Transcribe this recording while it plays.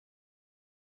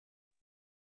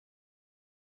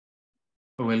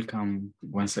Welcome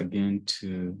once again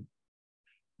to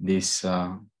this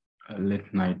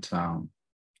late night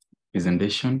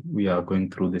presentation. We are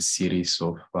going through the series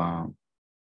of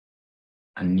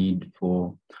a need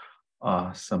for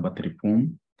Sabbath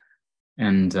Reform.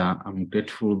 And I'm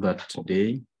grateful that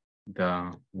today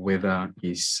the weather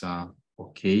is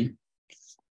okay.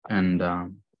 And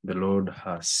the Lord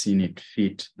has seen it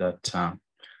fit that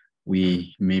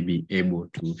we may be able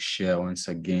to share once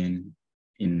again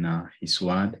in His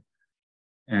Word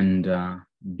and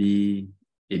be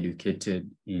educated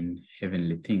in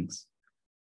heavenly things.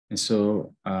 And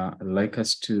so I'd like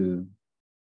us to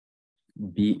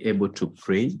be able to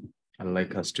pray. I'd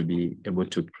like us to be able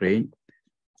to pray,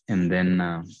 and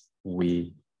then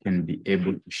we can be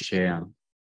able to share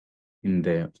in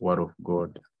the Word of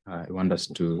God. I want us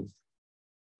to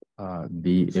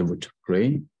be able to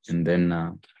pray, and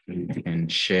then we can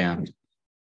share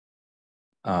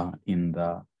in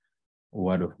the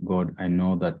Word of God. I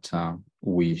know that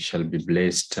we shall be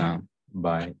blessed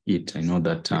by it. I know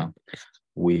that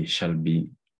we shall be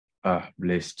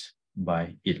blessed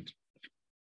by it.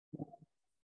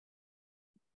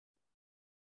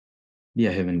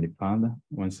 Dear Heavenly Father,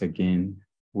 once again,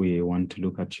 we want to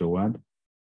look at your Word.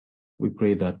 We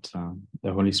pray that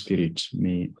the Holy Spirit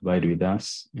may abide with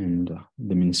us, and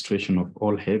the ministration of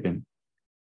all heaven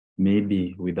may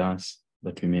be with us,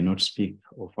 that we may not speak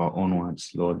of our own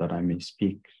words, Lord, that I may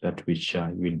speak that which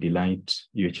will delight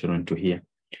your children to hear.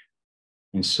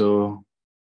 And so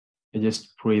I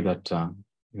just pray that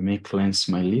you may cleanse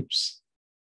my lips,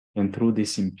 and through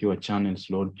these impure channels,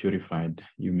 Lord, purified,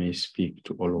 you may speak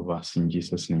to all of us in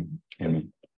Jesus' name.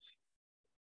 Amen.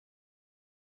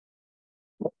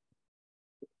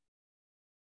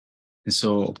 And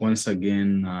so once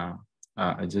again,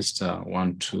 I just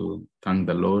want to thank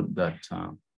the Lord that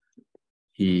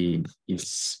He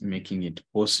is making it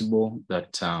possible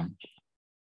that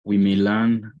we may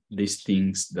learn these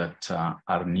things that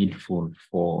are needful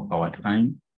for our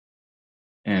time,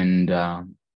 and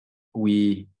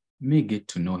we may get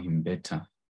to know Him better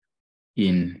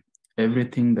in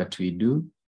everything that we do.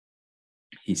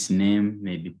 His name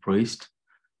may be praised,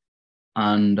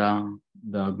 and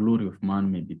the glory of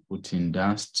man may be put in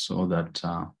dust, so that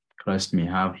Christ may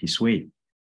have his way.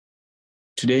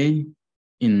 Today,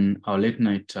 in our late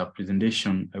night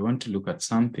presentation, I want to look at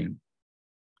something,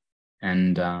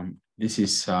 and this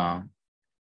is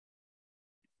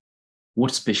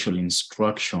what special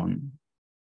instruction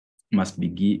must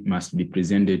be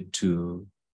presented to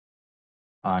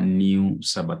our new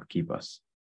Sabbath keepers.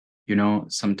 You know,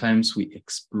 sometimes we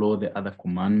explore the other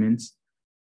commandments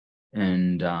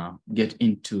and get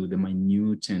into the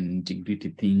minute and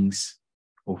integrity things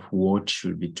of what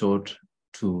should be taught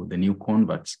to the new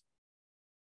converts.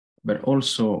 But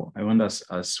also, I want us,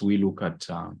 as we look at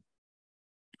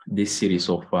this series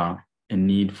of a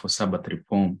need for Sabbath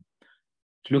reform,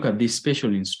 to look at these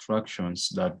special instructions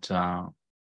that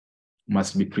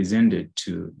must be presented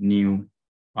to new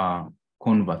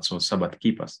converts or Sabbath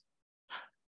keepers.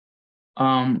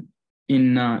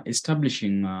 In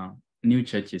establishing new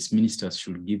churches, ministers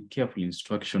should give careful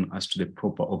instruction as to the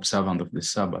proper observance of the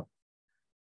Sabbath.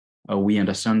 We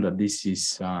understand that this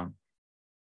is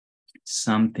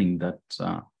something that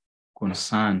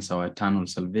concerns our eternal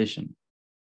salvation.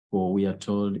 For we are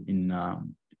told in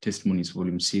Testimonies,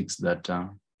 Volume 6, that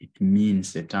it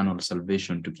means eternal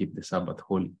salvation to keep the Sabbath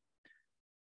holy.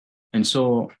 And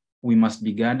so we must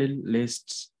be guarded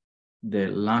lest the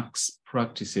lax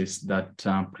practices that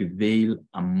prevail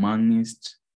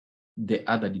amongst the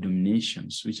other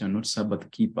denominations, which are not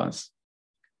Sabbath keepers,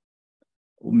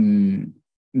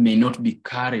 may not be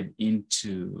carried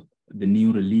into the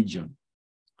new religion,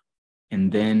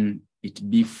 and then it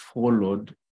be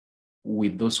followed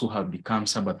with those who have become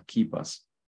Sabbath keepers,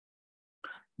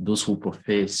 those who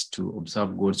profess to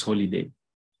observe God's holiday.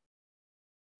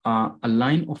 A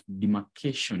line of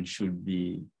demarcation should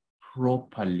be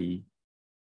properly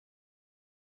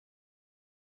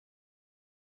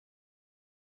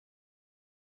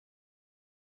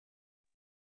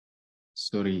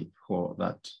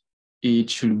it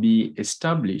should be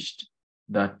established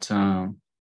that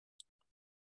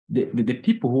the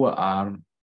people who are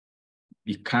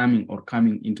becoming or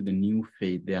coming into the new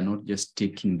faith, they are not just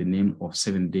taking the name of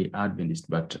Seventh-day Adventist,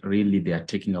 but really they are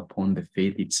taking upon the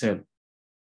faith itself,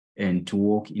 and to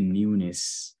walk in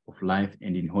newness of life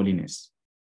and in holiness.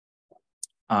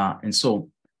 And so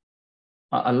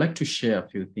I'd like to share a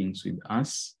few things with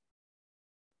us.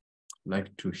 I'd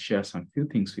like to share some few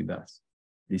things with us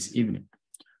this evening.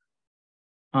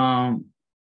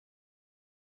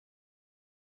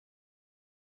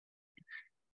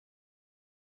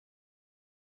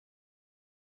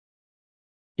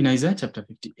 In Isaiah chapter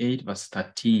 58, verse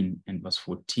 13 and verse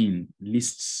 14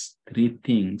 lists 3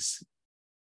 things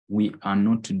we are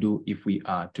not to do if we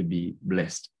are to be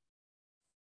blessed.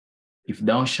 If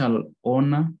thou shalt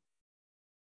honor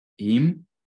him,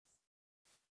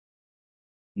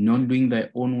 not doing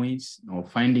thy own ways, nor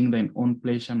finding thine own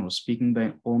pleasure, nor speaking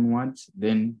thy own words,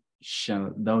 then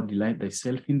shalt thou delight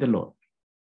thyself in the Lord.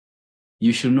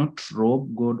 You should not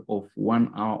rob God of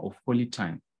 1 hour of holy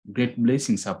time. Great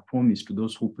blessings are promised to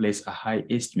those who place a high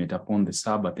estimate upon the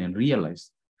Sabbath and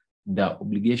realize the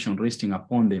obligation resting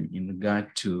upon them in regard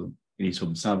to its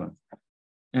observance.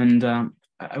 And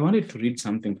I wanted to read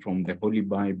something from the Holy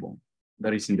Bible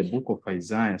that is in the book of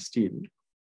Isaiah still.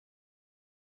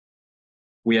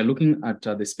 We are looking at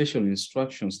the special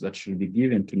instructions that should be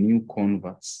given to new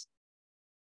converts.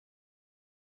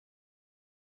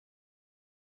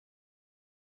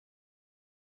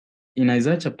 In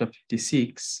Isaiah chapter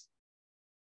 56,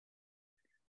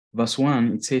 verse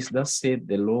 1, it says, "Thus saith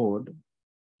the Lord,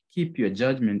 keep your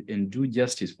judgment and do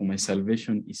justice, for my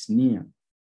salvation is near.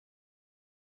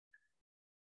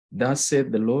 Thus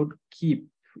saith the Lord, keep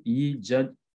ye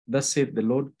judgment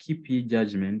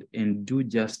and do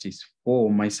justice, for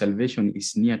my salvation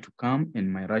is near to come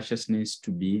and my righteousness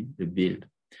to be revealed."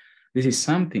 This is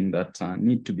something that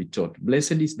need to be taught.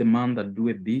 "Blessed is the man that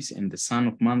doeth this, and the son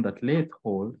of man that layeth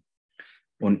hold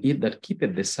on it, that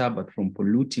keepeth the Sabbath from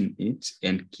polluting it,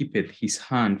 and keepeth his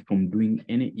hand from doing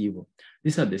any evil."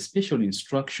 These are the special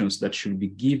instructions that should be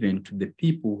given to the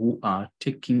people who are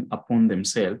taking upon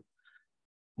themselves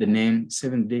the name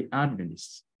Seventh-day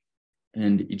Adventists.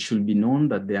 And it should be known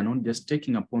that they are not just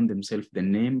taking upon themselves the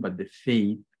name, but the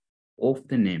faith of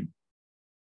the name.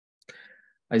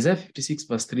 Isaiah 56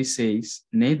 verse 3 says,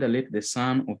 "Neither let the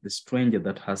son of the stranger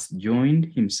that has joined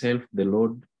himself the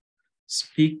Lord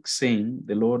speak, saying,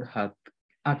 the Lord hath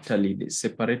utterly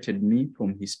separated me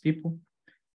from his people.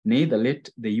 Neither let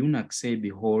the eunuch say,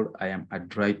 behold, I am a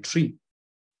dry tree.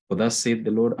 For thus saith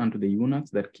the Lord unto the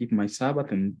eunuchs that keep my Sabbath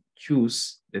and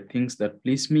choose the things that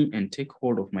please me and take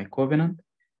hold of my covenant,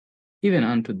 even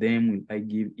unto them will I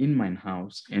give in mine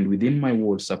house and within my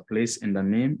walls a place and a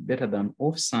name better than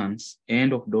of sons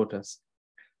and of daughters.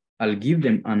 I'll give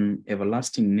them an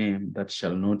everlasting name that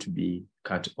shall not be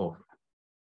cut off."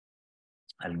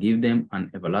 I'll give them an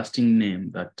everlasting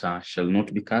name that shall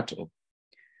not be cut off.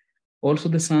 "Also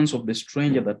the sons of the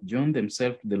stranger that join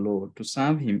themselves to the Lord, to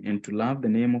serve him and to love the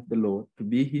name of the Lord, to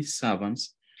be his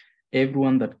servants,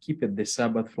 everyone that keepeth the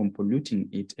Sabbath from polluting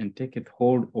it and taketh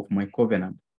hold of my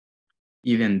covenant,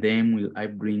 even them will I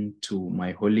bring to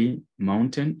my holy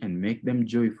mountain and make them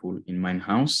joyful in mine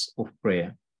house of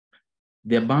prayer.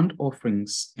 Their burnt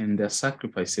offerings and their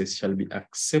sacrifices shall be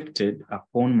accepted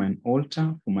upon mine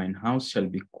altar, for mine house shall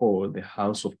be called the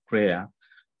house of prayer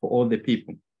for all the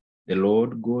people. The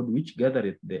Lord God which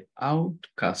gathereth the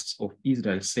outcasts of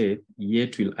Israel saith,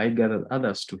 yet will I gather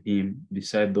others to him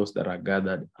beside those that are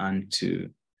gathered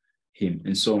unto him."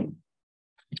 And so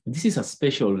this is a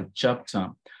special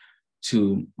chapter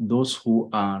to those who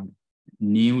are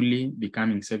newly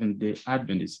becoming Seventh-day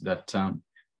Adventists, that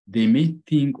they may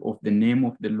think of the name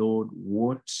of the Lord,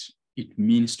 what it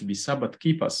means to be Sabbath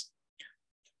keepers.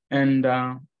 And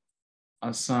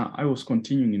as I was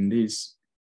continuing in this,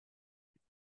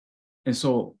 and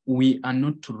so we are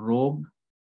not to rob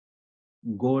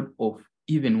God of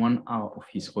even 1 hour of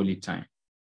his holy time.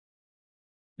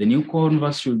 The new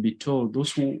converts should be told,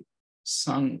 those who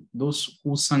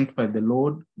sanctify the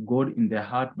Lord God in their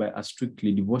heart by a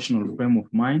strictly devotional frame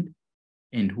of mind,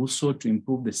 and who sought to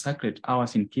improve the sacred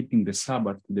hours in keeping the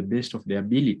Sabbath to the best of their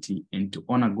ability and to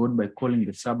honor God by calling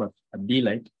the Sabbath a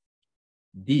delight,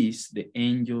 these the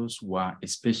angels were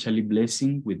especially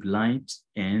blessing with light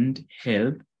and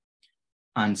health,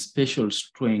 and special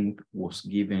strength was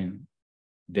given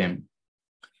them.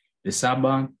 The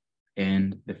Sabbath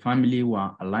and the family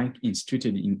were alike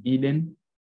instituted in Eden,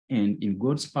 and in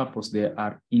God's purpose they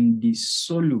are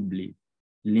indissolubly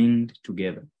linked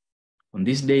together. On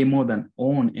this day, more than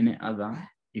on any other,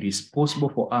 it is possible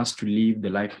for us to live the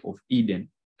life of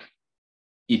Eden.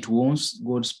 It was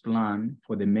God's plan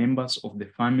for the members of the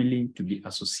family to be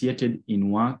associated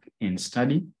in work and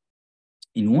study,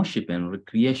 in worship and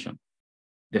recreation.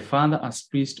 The father as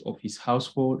priest of his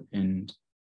household, and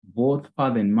both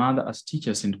father and mother as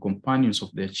teachers and companions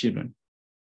of their children.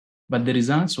 But the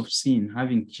results of sin,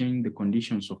 having changed the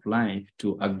conditions of life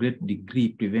to a great degree,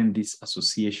 prevent this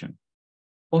association.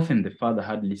 Often the father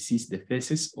hardly sees the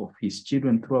faces of his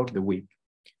children throughout the week.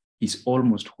 He's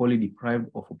almost wholly deprived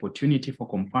of opportunity for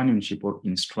companionship or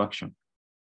instruction.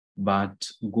 But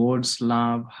God's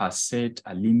love has set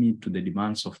a limit to the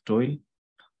demands of toil,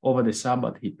 Over the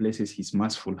Sabbath, he places his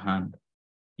merciful hand.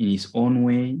 In his own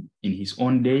way, in his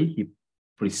own day, he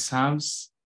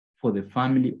preserves for the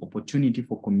family opportunity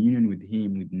for communion with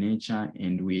him, with nature,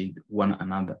 and with one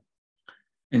another.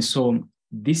 And so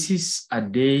this is a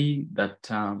day that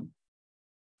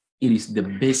it is the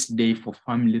best day for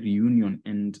family reunion.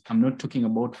 And I'm not talking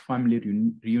about family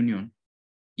reunion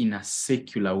in a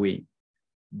secular way,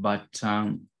 but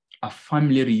a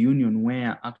family reunion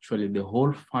where actually the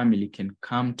whole family can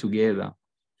come together.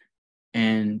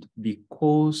 And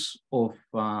because of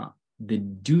the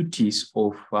duties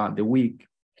of the week,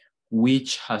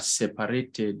 which has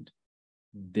separated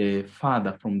the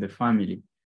father from the family,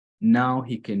 now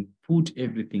he can put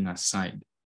everything aside.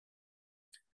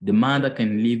 The mother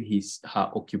can leave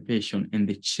her occupation, and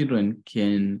the children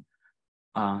can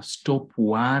stop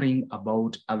worrying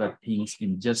about other things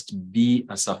and just be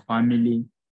as a family,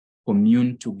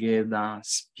 commune together,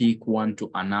 speak one to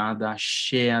another,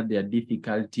 share their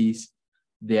difficulties,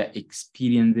 their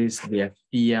experiences, their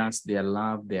fears, their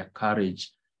love, their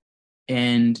courage.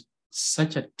 And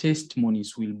such a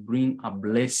testimonies will bring a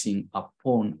blessing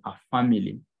upon a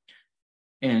family.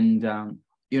 And,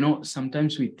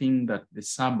 sometimes we think that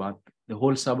the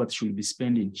whole Sabbath should be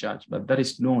spent in church, but that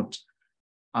is not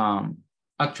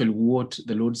actually what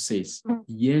the Lord says.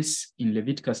 Yes, in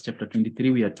Leviticus chapter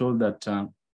 23, we are told that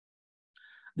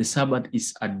the Sabbath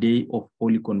is a day of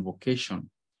holy convocation.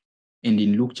 And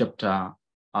in Luke chapter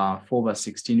 4, verse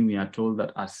 16, we are told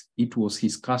that as it was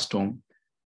his custom,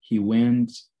 he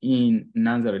went in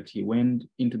Nazareth, he went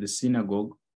into the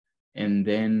synagogue, and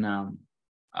then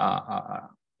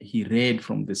he read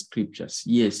from the scriptures.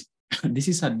 Yes, this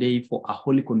is a day for a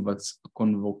holy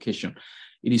convocation.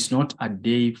 It is not a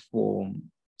day for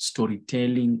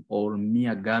storytelling or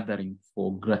mere gathering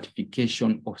for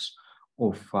gratification of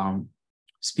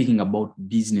speaking about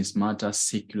business matters,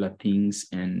 secular things,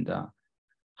 and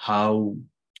how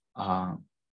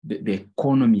the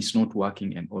economy is not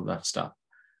working and all that stuff.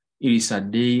 It is a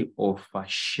day of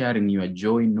sharing your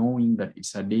joy, knowing that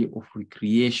it's a day of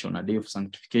recreation, a day of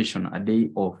sanctification, a day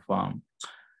of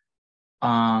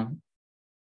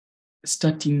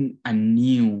starting a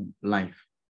new life.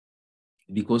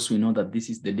 Because we know that this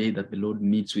is the day that the Lord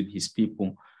meets with his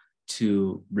people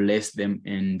to bless them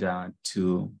and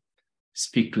to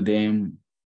speak to them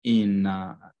in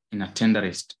a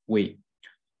tenderest way.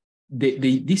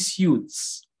 These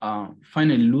youths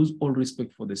finally lose all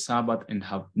respect for the Sabbath and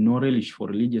have no relish for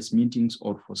religious meetings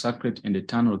or for sacred and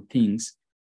eternal things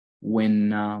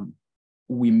when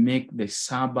we make the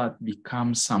Sabbath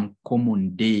become some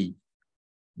common day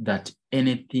that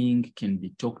anything can be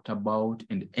talked about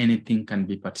and anything can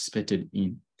be participated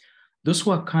in. Those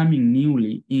who are coming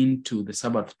newly into the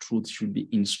Sabbath truth should be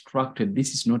instructed.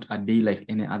 This is not a day like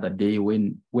any other day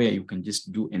where you can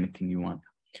just do anything you want.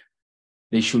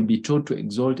 They should be taught to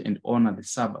exalt and honor the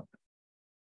Sabbath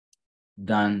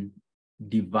than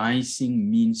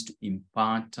devising means to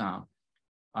impart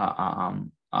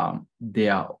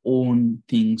their own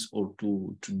things or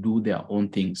to do their own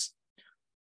things.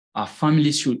 Our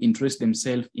families should interest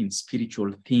themselves in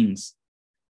spiritual things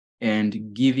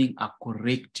and giving a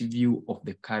correct view of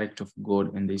the character of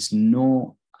God. And there's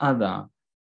no other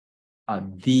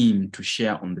theme to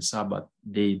share on the Sabbath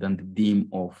day than the theme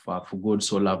of for God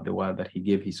so loved the world that he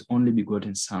gave his only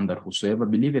begotten Son, that whosoever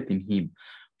believeth in him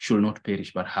shall not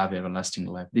perish but have everlasting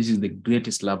life. This is the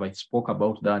greatest love. I spoke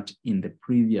about that in the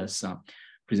previous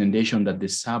presentation, that the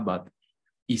Sabbath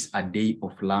is a day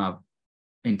of love.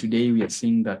 And today we are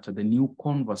seeing that the new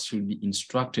converts should be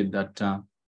instructed that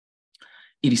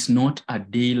it is not a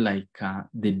day like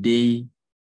the day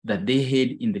that they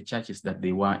had in the churches that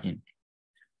they were in.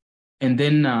 And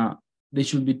then they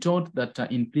should be taught that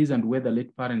in pleasant weather,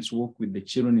 let parents walk with the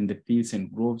children in the fields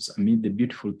and groves amid the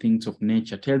beautiful things of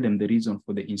nature. Tell them the reason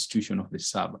for the institution of the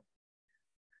Sabbath.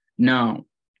 Now,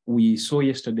 we saw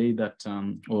yesterday that,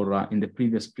 in the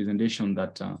previous presentation,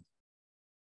 that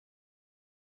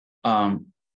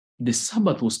the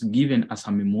Sabbath was given as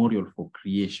a memorial for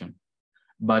creation.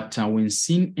 But when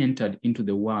sin entered into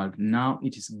the world, now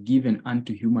it is given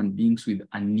unto human beings with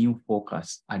a new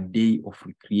focus, a day of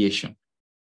recreation.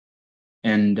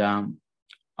 And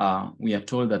we are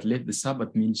told that let the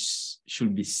Sabbath meals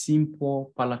should be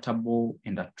simple, palatable,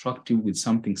 and attractive with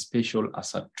something special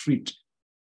as a treat.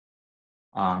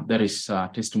 That is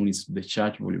Testimonies of the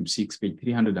Church, volume 6, page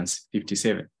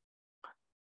 357.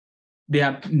 There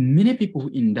are many people who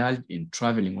indulge in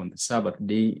traveling on the Sabbath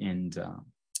day and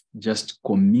just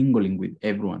commingling with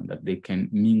everyone that they can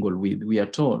mingle with. We are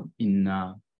told in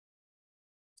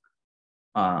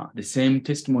the same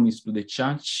Testimonies to the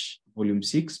Church, volume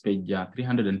 6, page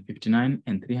 359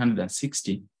 and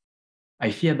 360,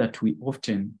 I fear that we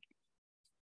often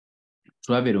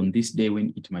travel on this day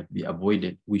when it might be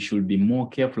avoided. We should be more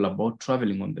careful about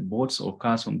traveling on the boats or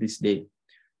cars on this day.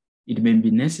 It may be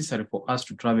necessary for us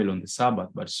to travel on the Sabbath,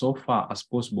 but so far as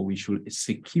possible, we should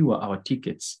secure our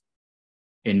tickets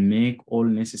and make all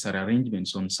necessary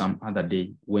arrangements on some other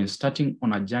day. When starting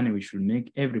on a journey, we should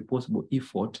make every possible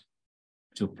effort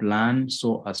to plan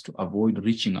so as to avoid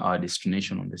reaching our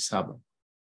destination on the Sabbath.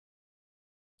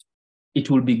 It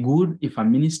will be good if a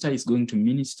minister is going to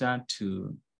minister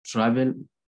to travel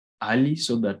early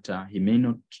so that he may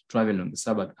not travel on the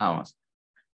Sabbath hours.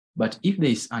 But if there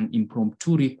is an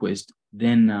impromptu request,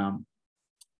 then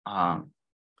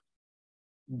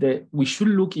we should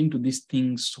look into these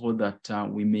things so that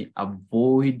we may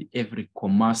avoid every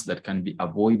commerce that can be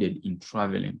avoided in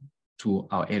traveling to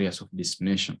our areas of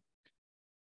destination.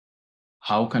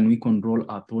 How can we control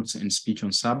our thoughts and speech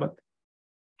on Sabbath?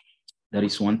 That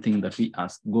is one thing that we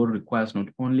ask. God requires not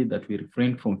only that we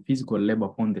refrain from physical labor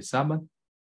upon the Sabbath,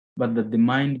 but that the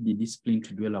mind be disciplined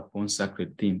to dwell upon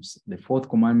sacred themes. The fourth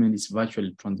commandment is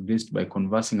virtually transgressed by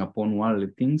conversing upon worldly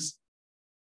things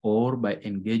or by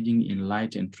engaging in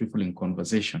light and trifling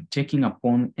conversation. Taking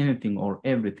upon anything or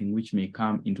everything which may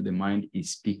come into the mind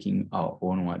is speaking our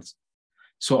own words.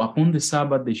 So upon the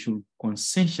Sabbath, they should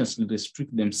conscientiously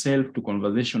restrict themselves to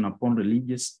conversation upon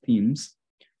religious themes,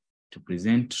 to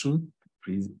present truth,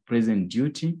 present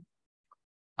duty,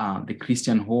 the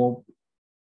Christian hope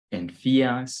and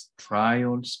fears,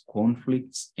 trials,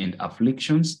 conflicts, and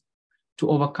afflictions, to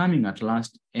overcoming at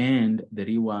last, and the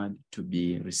reward to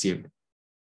be received.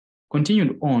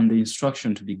 Continued on, the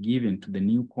instruction to be given to the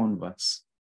new converts.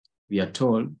 We are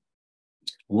told,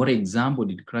 what example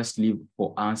did Christ leave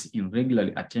for us in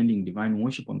regularly attending divine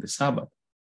worship on the Sabbath?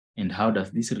 And how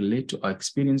does this relate to our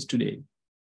experience today?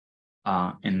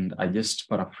 And I just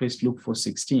paraphrased Luke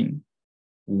 4:16.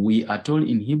 We are told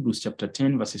in Hebrews chapter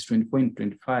 10, verses 24 and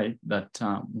 25, that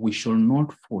we shall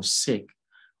not forsake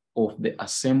of the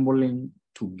assembling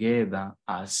together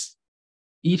as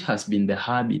it has been the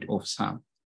habit of some.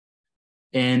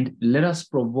 And let us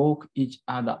provoke each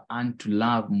other unto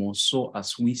love more so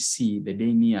as we see the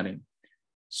day nearing.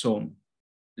 So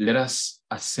let us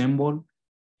assemble,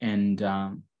 and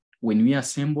when we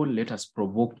assemble, let us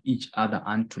provoke each other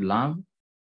unto love,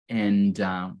 and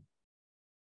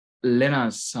let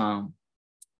us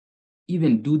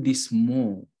even do this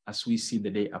more as we see the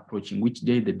day approaching. Which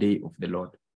day? The day of the Lord.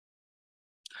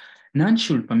 None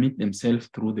should permit themselves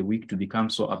through the week to become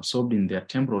so absorbed in their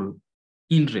temporal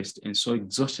interest and so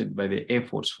exhausted by the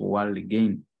efforts for worldly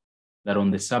gain that on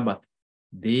the Sabbath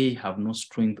they have no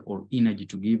strength or energy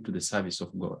to give to the service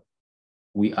of God.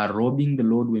 We are robbing the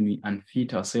Lord when we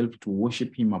unfit ourselves to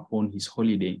worship him upon his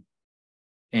holy day.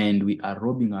 And we are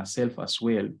robbing ourselves as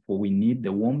well, for we need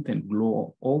the warmth and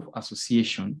glow of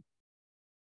association,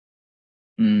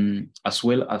 as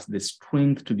well as the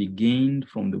strength to be gained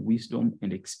from the wisdom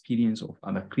and experience of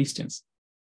other Christians.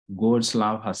 God's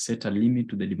love has set a limit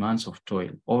to the demands of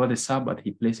toil. Over the Sabbath,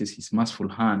 he places his merciful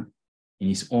hand. In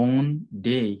his own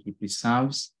day, he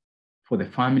preserves for the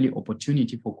family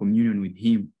opportunity for communion with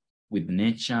him, with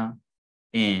nature,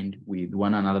 and with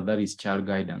one another. That is child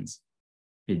guidance,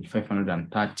 page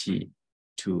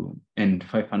 532 and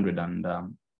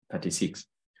 536.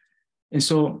 And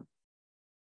so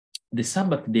the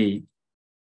Sabbath day,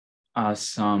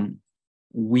 as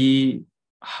we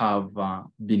have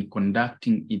been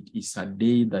conducting it, is a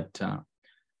day that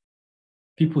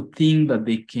people think that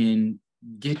they can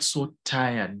get so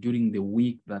tired during the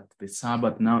week that the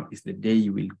Sabbath now is the day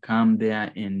you will come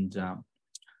there and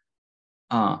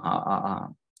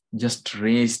just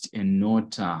rest and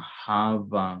not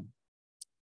have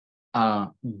a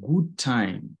good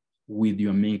time with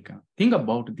your maker. Think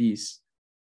about this.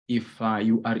 If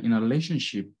you are in a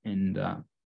relationship and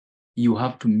you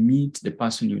have to meet the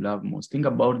person you love most, think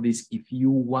about this. If you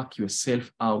work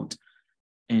yourself out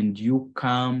and you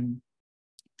come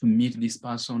to meet this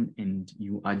person and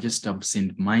you are just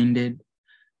absent-minded,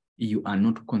 you are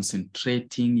not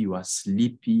concentrating, you are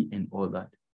sleepy and all that.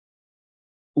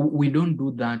 We don't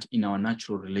do that in our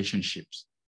natural relationships.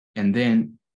 And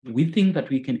then we think that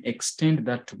we can extend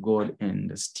that to God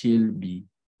and still be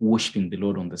worshiping the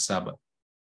Lord on the Sabbath.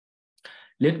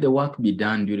 Let the work be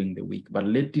done during the week, but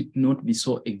let it not be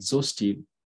so exhaustive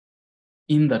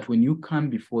in that when you come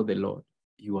before the Lord,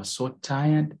 you are so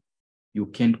tired, you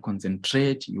can't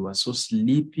concentrate, you are so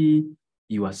sleepy,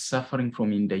 you are suffering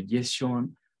from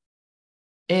indigestion.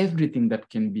 Everything that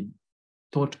can be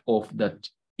thought of that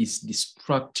is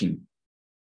distracting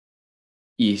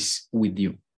is with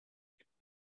you.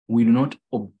 we do not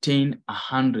obtain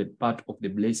 100 part of the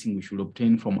blessing we should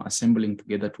obtain from assembling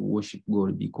together to worship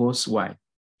God. Because why?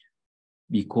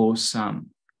 Because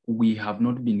we have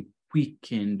not been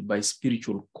quickened by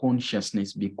spiritual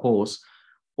consciousness because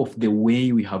of the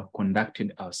way we have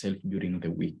conducted ourselves during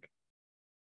the week.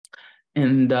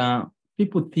 And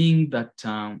people think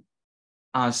that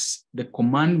as the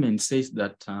commandment says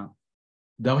that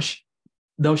thou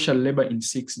shalt labor in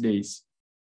 6 days,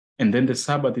 and then the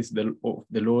Sabbath is of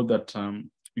the Lord, that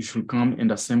you should come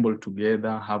and assemble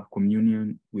together, have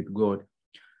communion with God,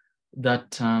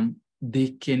 that they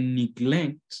can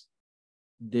neglect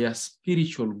their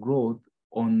spiritual growth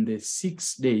on the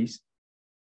 6 days,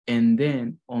 and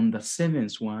then on the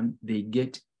 7th one, they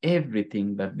get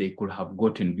everything that they could have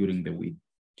gotten during the week.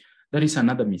 That is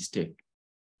another mistake.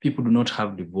 People do not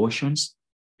have devotions.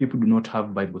 People do not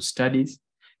have Bible studies.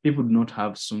 People do not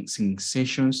have singing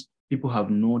sessions. People have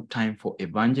no time for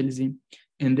evangelism.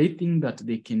 And they think that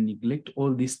they can neglect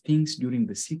all these things during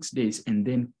the 6 days and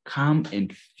then come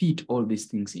and fit all these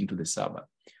things into the Sabbath.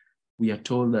 We are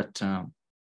told that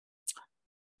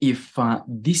if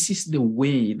this is the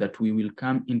way that we will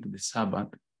come into the Sabbath,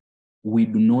 we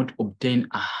do not obtain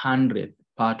 100th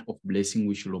part of blessing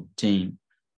we should obtain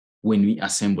when we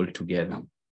assemble together,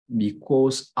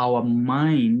 because our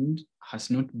mind has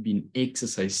not been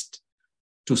exercised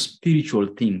to spiritual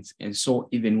things. And so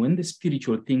even when the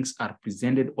spiritual things are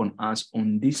presented on us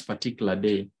on this particular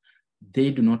day,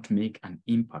 they do not make an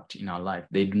impact in our life.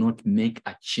 They do not make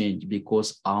a change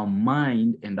because our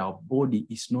mind and our body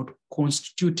is not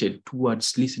constituted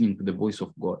towards listening to the voice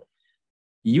of God.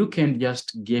 You can't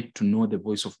just get to know the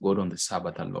voice of God on the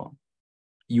Sabbath alone.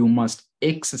 You must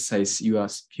exercise your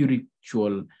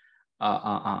spiritual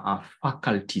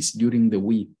faculties during the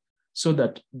week so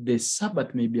that the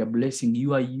Sabbath may be a blessing.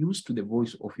 You are used to the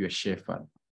voice of your shepherd,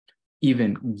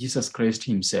 even Jesus Christ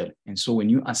himself. And so when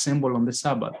you assemble on the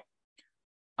Sabbath,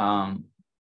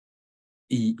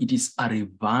 it is a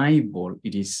revival.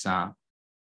 It is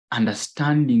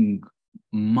understanding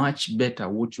much better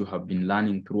what you have been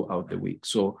learning throughout the week.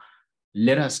 So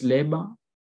let us labor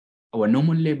our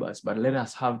normal labors, but let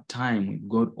us have time with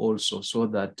God also, so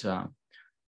that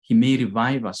he may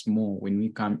revive us more when we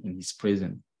come in his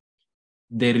presence.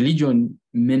 The religion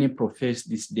many profess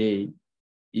this day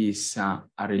is a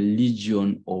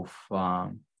religion of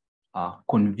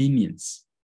convenience.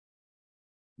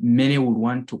 Many would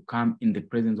want to come in the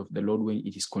presence of the Lord when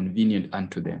it is convenient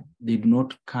unto them. They do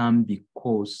not come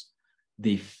because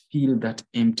they feel that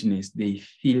emptiness, they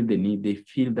feel the need, they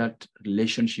feel that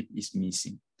relationship is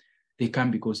missing. They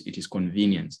come because it is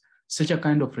convenience. Such a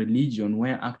kind of religion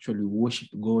where actually we worship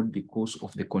God because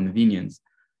of the convenience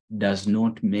does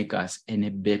not make us any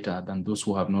better than those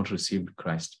who have not received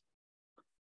Christ.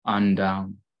 And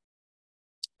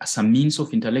as a means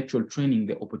of intellectual training,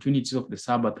 the opportunities of the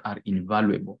Sabbath are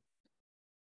invaluable.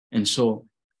 And so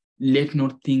let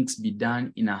not things be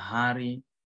done in a hurry.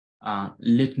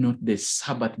 Let not the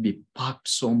Sabbath be packed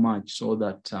so much so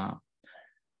that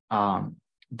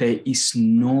there is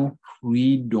no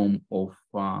freedom of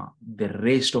the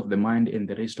rest of the mind and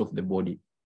the rest of the body.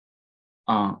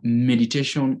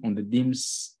 Meditation on the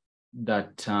themes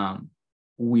that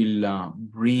will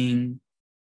bring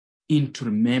into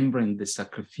remembering the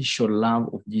sacrificial love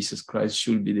of Jesus Christ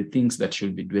should be the things that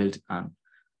should be dwelt on.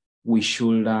 We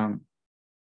should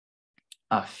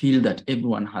feel that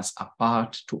everyone has a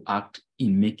part to act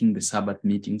in making the Sabbath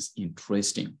meetings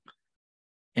interesting.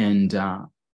 And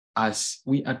as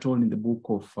we are told in the book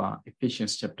of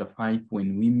Ephesians chapter 5,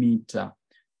 when we meet,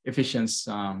 Ephesians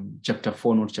chapter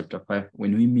 4, not chapter 5,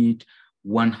 when we meet,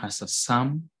 one has a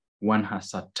psalm, one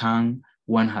has a tongue,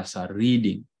 one has a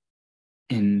reading.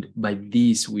 And by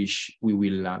this, we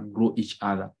will grow each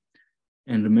other.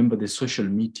 And remember the social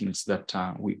meetings that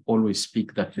we always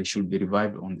speak that they should be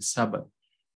revived on the Sabbath,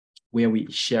 where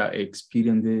we share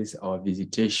experiences, our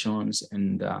visitations,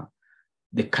 and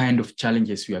the kind of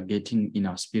challenges we are getting in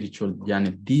our spiritual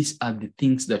journey. These are the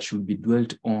things that should be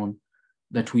dwelt on,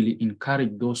 that will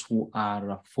encourage those who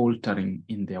are faltering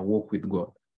in their walk with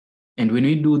God. And when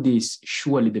we do this,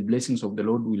 surely the blessings of the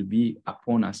Lord will be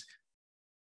upon us.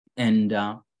 And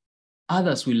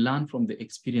others will learn from the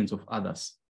experience of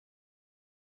others.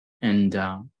 And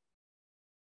I'd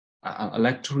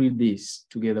like to read this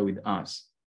together with us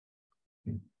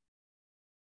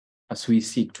as we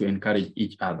seek to encourage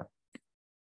each other.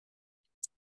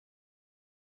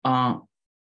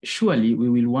 Surely we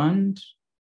will want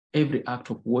every act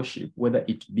of worship, whether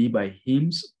it be by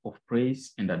hymns of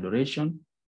praise and adoration,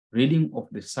 reading of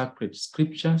the sacred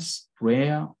scriptures,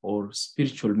 prayer, or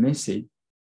spiritual message,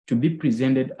 to be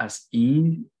presented as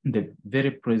in the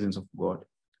very presence of God.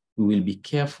 We will be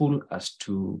careful as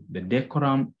to the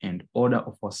decorum and order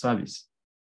of our service,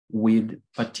 with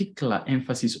particular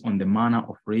emphasis on the manner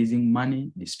of raising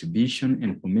money, distribution,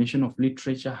 and promotion of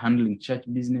literature, handling church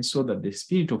business, so that the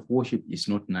spirit of worship is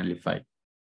not nullified.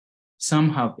 Some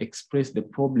have expressed the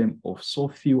problem of so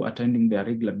few attending their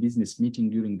regular business meeting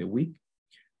during the week.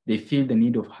 They feel the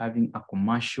need of having a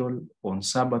commercial on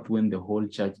Sabbath when the whole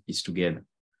church is together.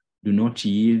 Do not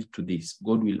yield to this.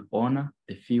 God will honor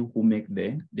the few who make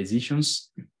the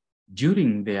decisions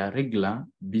during their regular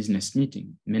business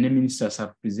meeting. Many ministers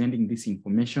are presenting this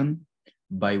information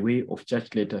by way of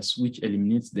church letters, which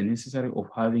eliminates the necessity of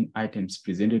having items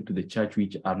presented to the church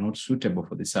which are not suitable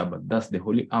for the Sabbath. Thus, the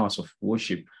holy hours of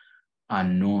worship are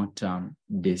not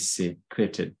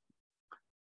desecrated.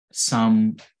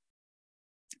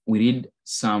 We read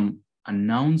some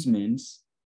announcements,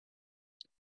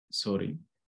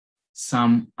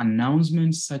 some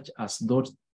announcements such as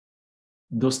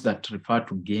those that refer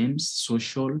to games,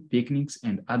 social, picnics,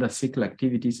 and other secular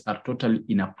activities are totally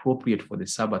inappropriate for the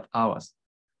Sabbath hours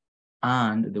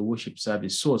and the worship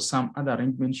service. So some other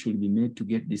arrangements should be made to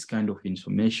get this kind of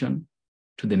information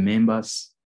to the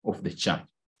members of the church.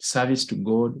 Service to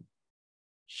God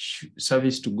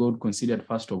considered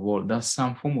first of all, that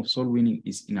some form of soul winning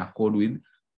is in accord with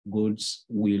God's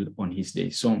will on his day.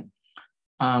 So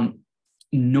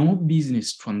no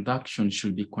business transaction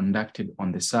should be conducted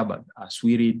on the Sabbath. As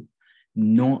we read,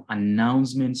 no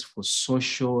announcements for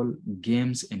social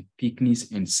games and picnics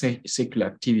and secular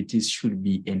activities should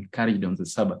be encouraged on the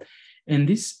Sabbath. And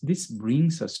this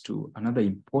brings us to another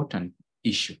important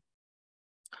issue.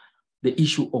 The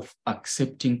issue of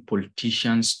accepting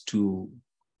politicians to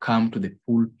come to the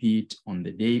pulpit on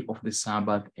the day of the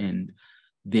Sabbath and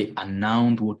they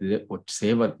announce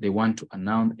whatever they want to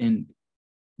announce. And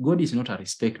God is not a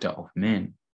respecter of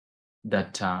men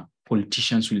that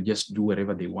politicians will just do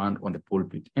whatever they want on the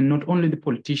pulpit. And not only the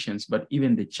politicians, but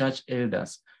even the church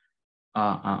elders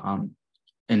and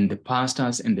the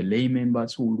pastors and the lay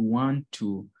members who would want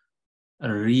to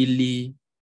really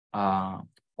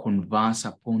converse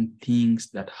upon things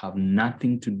that have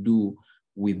nothing to do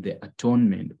with the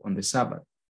atonement on the Sabbath.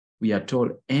 We are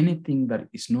told anything that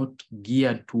is not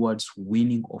geared towards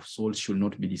winning of souls should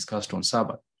not be discussed on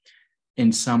Sabbath.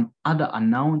 And some other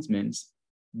announcements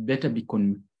better be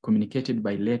communicated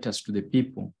by letters to the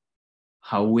people.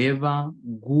 However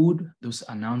good those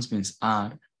announcements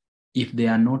are, if they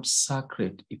are not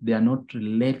sacred, if they are not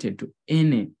related to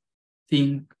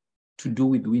anything to do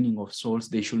with winning of souls,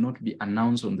 they should not be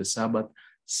announced on the Sabbath.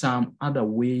 Some other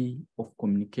way of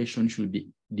communication should be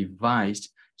devised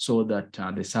so that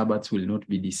the Sabbath will not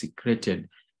be desecrated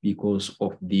because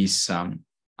of these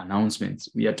announcements.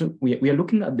 We are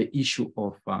looking at the issue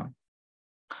of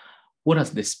what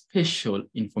is the special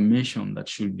information that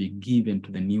should be given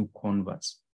to the new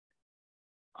converts.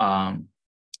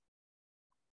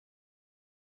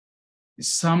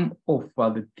 Some of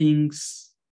the things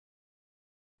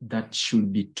that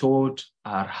should be taught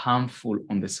are harmful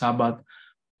on the Sabbath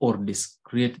or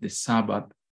discredit the Sabbath.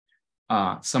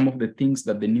 Some of the things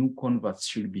that the new converts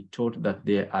should be taught, that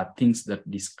there are things that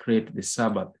discredit the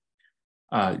Sabbath.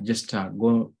 Just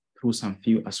go through some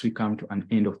few as we come to an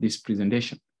end of this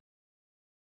presentation.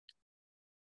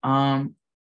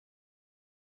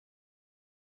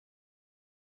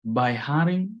 By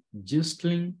hurrying,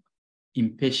 jostling,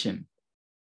 impatient,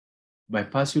 by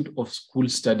pursuit of school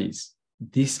studies,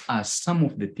 these are some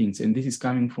of the things, and this is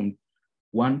coming from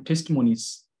 1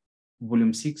 Testimonies,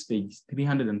 volume 6, page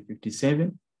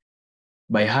 357.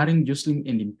 By hurrying, jostling,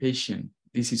 and impatient,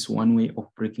 this is one way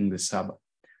of breaking the Sabbath.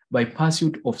 By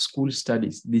pursuit of school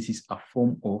studies, this is a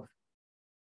form of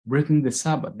breaking the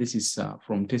Sabbath. This is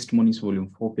from Testimonies,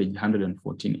 volume 4, page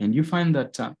 114. And you find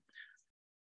that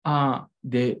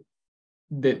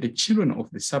the children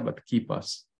of the Sabbath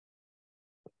keepers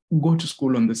go to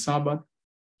school on the Sabbath,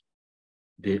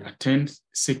 they attend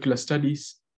secular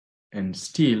studies, and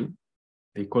still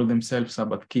they call themselves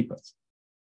Sabbath keepers.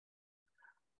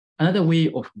 Another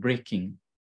way of breaking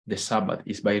the Sabbath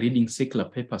is by reading secular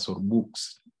papers or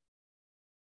books.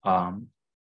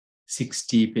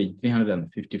 60, page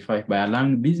 355, by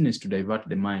allowing business to divert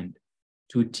the mind.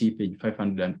 2T, page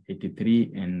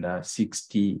 583, and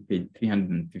 60, page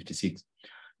 356.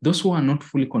 Those who are not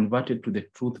fully converted to the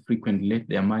truth frequently let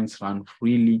their minds run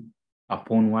freely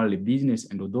upon worldly business,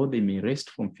 and although they may rest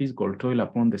from physical toil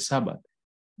upon the Sabbath,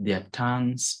 their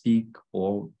tongues speak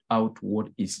out what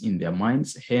is in their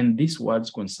minds. Hence, these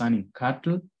words concerning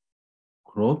cattle,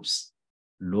 crops,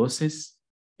 losses,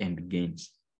 and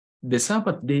gains. The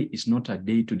Sabbath day is not a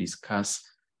day to discuss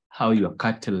how your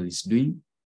cattle is doing,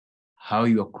 how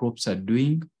your crops are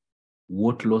doing,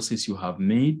 what losses you have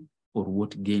made or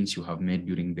what gains you have made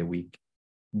during the week.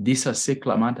 These are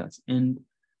secular matters. And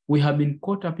we have been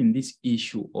caught up in this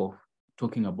issue of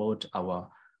talking about our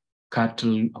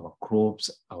cattle, our crops,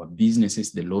 our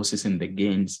businesses, the losses and the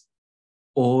gains.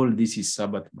 All this is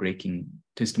Sabbath breaking.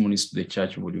 Testimonies to the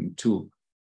Church, Volume 2,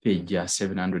 page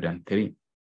 703.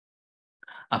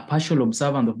 A partial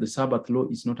observance of the Sabbath law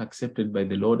is not accepted by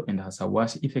the Lord and has a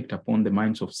worse effect upon the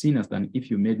minds of sinners than if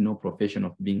you made no profession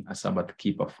of being a Sabbath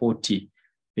keeper. 40,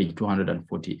 page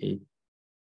 248.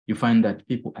 You find that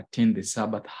people attend the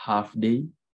Sabbath half day.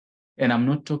 And I'm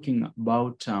not talking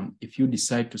about if you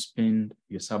decide to spend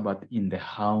your Sabbath in the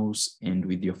house and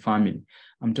with your family.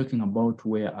 I'm talking about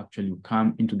where actually you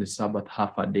come into the Sabbath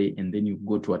half a day and then you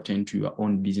go to attend to your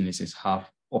own businesses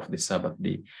half of the Sabbath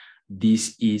day.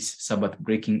 This is Sabbath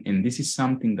breaking, and this is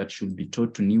something that should be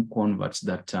taught to new converts,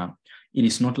 that it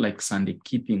is not like Sunday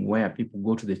keeping where people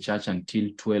go to the church until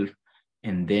 12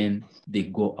 and then they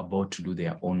go about to do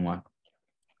their own work.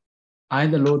 I,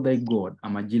 the Lord thy God,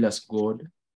 am a jealous God,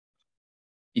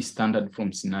 is standard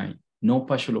from Sinai. No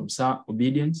partial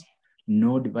obedience,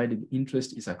 no divided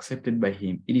interest is accepted by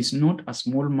him. It is not a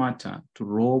small matter to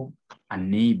rob a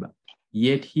neighbor,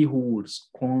 yet he who will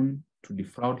scorn to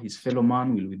defraud his fellow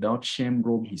man will without shame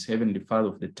rob his heavenly Father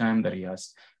of the time that he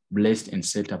has blessed and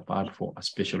set apart for a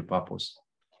special purpose.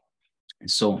 And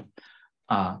so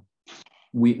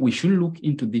we should look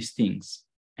into these things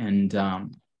and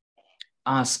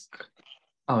ask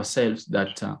ourselves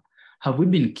that have we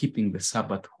been keeping the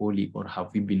Sabbath holy, or have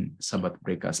we been Sabbath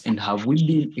breakers? And have we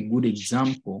been a good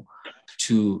example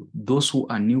to those who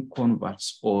are new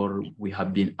converts, or we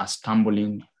have been a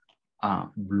stumbling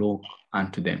block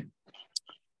unto them?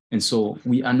 And so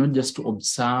we are not just to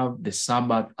observe the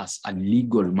Sabbath as a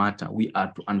legal matter. We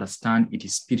are to understand it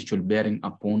is spiritual bearing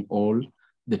upon all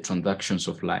the transactions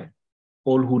of life.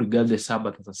 All who regard the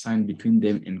Sabbath as a sign between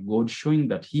them and God, showing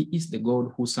that he is the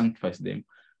God who sanctifies them,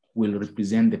 will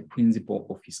represent the principle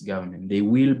of his government. They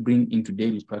will bring into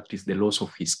daily practice the laws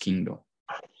of his kingdom.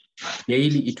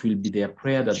 Daily, it will be their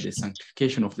prayer that the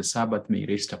sanctification of the Sabbath may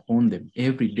rest upon them.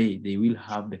 Every day, they will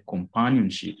have the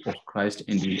companionship of Christ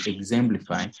and will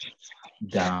exemplify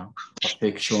the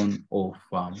perfection of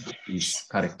his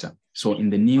character. So in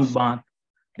the new birth,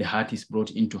 the heart is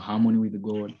brought into harmony with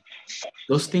God.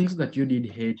 Those things that you did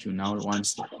hate, you now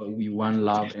want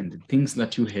love, and the things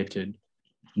that you hated,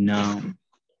 now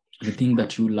the thing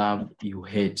that you love, you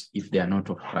hate if they are not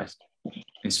of Christ.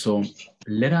 And so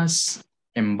let us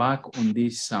embark on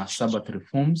these Sabbath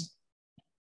reforms,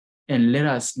 and let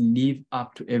us live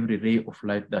up to every ray of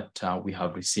light that we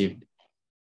have received.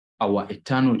 Our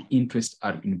eternal interests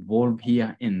are involved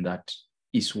here, and that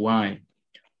is why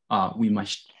we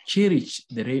must cherish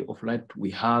the ray of light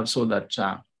we have, so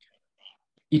that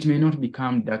it may not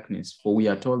become darkness. For we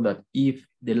are told that if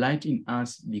the light in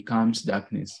us becomes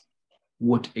darkness,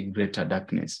 what a greater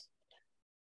darkness.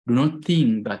 Do not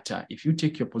think that if you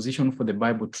take your position for the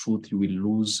Bible truth, you will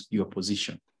lose your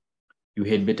position. You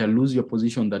had better lose your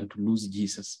position than to lose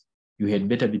Jesus. You had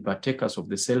better be partakers of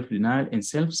the self-denial and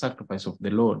self-sacrifice of the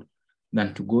Lord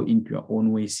than to go into your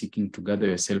own way, seeking to gather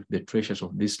yourself the treasures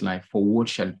of this life. For what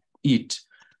shall it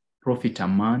profit a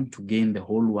man to gain the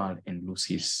whole world and lose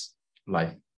his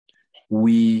life?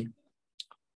 We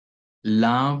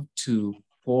love to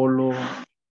follow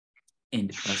and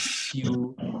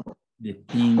pursue the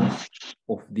things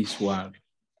of this world.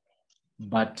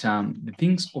 But the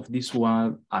things of this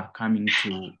world are coming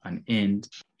to an end,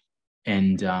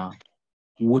 and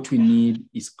what we need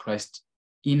is Christ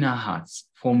in our hearts,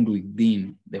 formed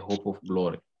within the hope of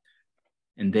glory.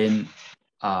 And then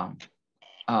I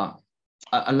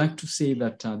like to say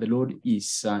that the Lord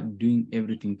is doing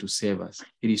everything to save us.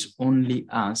 It is only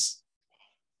us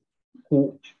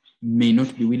who may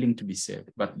not be willing to be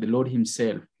saved, but the Lord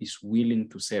himself is willing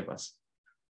to save us.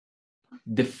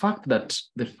 The fact that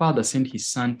the Father sent his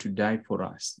Son to die for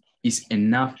us is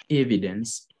enough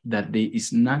evidence that there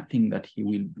is nothing that he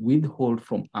will withhold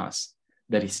from us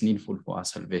that is needful for our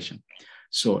salvation.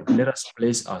 So let us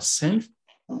place ourselves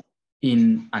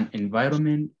in an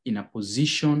environment, in a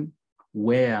position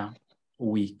where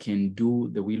we can do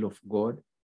the will of God,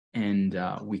 and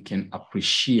we can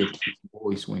appreciate his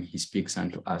voice when he speaks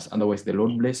unto us. Otherwise, the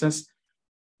Lord bless us.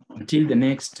 Until the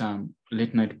next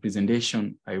late night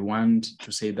presentation, I want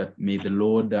to say that may the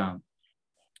Lord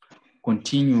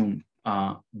continue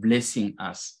blessing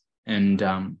us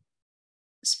and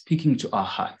speaking to our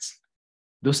hearts.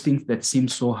 Those things that seem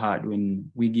so hard, when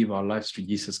we give our lives to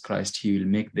Jesus Christ, he will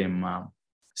make them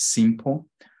simple,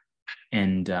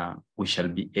 and we shall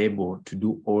be able to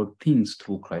do all things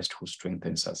through Christ who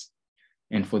strengthens us.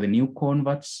 And for the new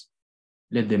converts,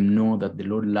 Let them know that the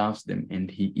Lord loves them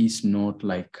and he is not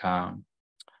like a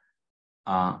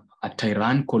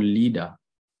tyrannical leader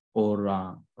or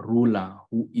a ruler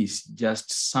who is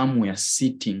just somewhere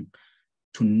sitting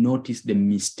to notice the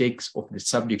mistakes of the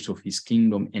subjects of his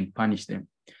kingdom and punish them.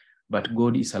 But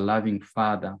God is a loving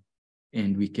Father,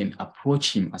 and we can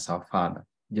approach him as our Father.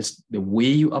 Just the way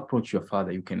you approach your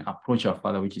Father, you can approach our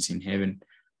Father which is in heaven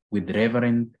with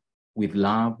reverence, with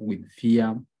love, with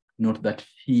fear, not that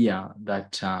fear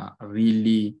that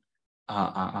really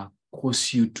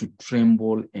cause you to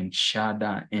tremble and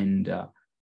shudder and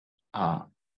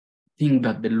think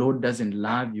that the Lord doesn't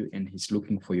love you and he's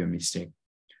looking for your mistake.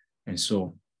 And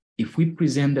so if we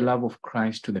present the love of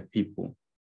Christ to the people,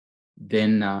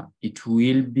 then it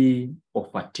will be of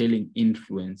a telling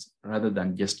influence rather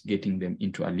than just getting them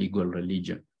into a legal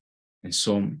religion. And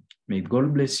so may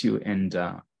God bless you, and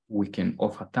we can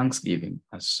offer thanksgiving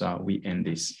as we end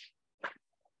this.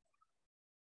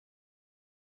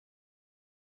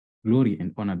 Glory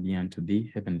and honor be unto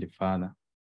thee, Heavenly Father.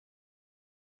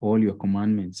 All your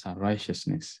commandments are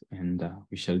righteousness, and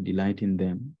we shall delight in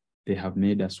them. They have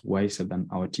made us wiser than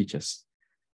our teachers.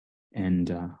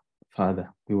 And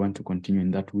Father, we want to continue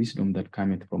in that wisdom that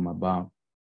cometh from above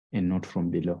and not from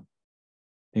below.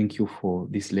 Thank you for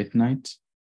this late night.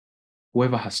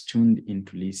 Whoever has tuned in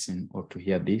to listen or to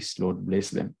hear this, Lord,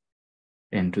 bless them.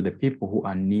 And to the people who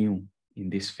are new in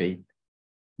this faith,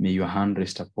 may your hand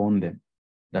rest upon them,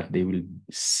 that they will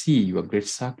see your great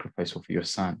sacrifice of your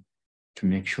Son to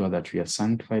make sure that we are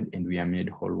sanctified and we are made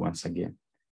whole once again.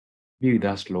 Be with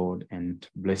us, Lord, and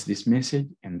bless this message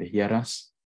and the hearers.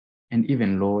 And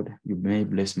even, Lord, you may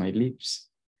bless my lips,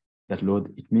 that,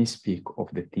 Lord, it may speak of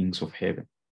the things of heaven.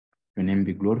 Your name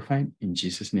be glorified. In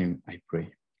Jesus' name I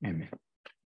pray. Amen.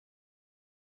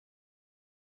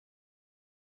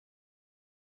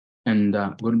 And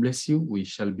God bless you. We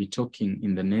shall be talking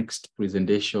in the next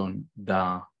presentation,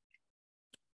 the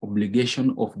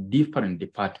obligation of different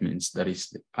departments, that is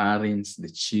the parents, the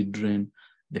children,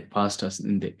 the pastors,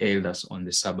 and the elders on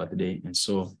the Sabbath day. And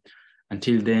so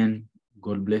until then,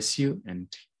 God bless you and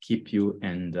keep you.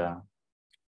 And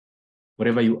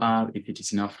wherever you are, if it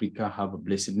is in Africa, have a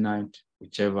blessed night.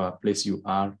 Whichever place you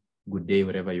are, good day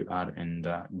wherever you are, and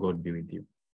God be with you.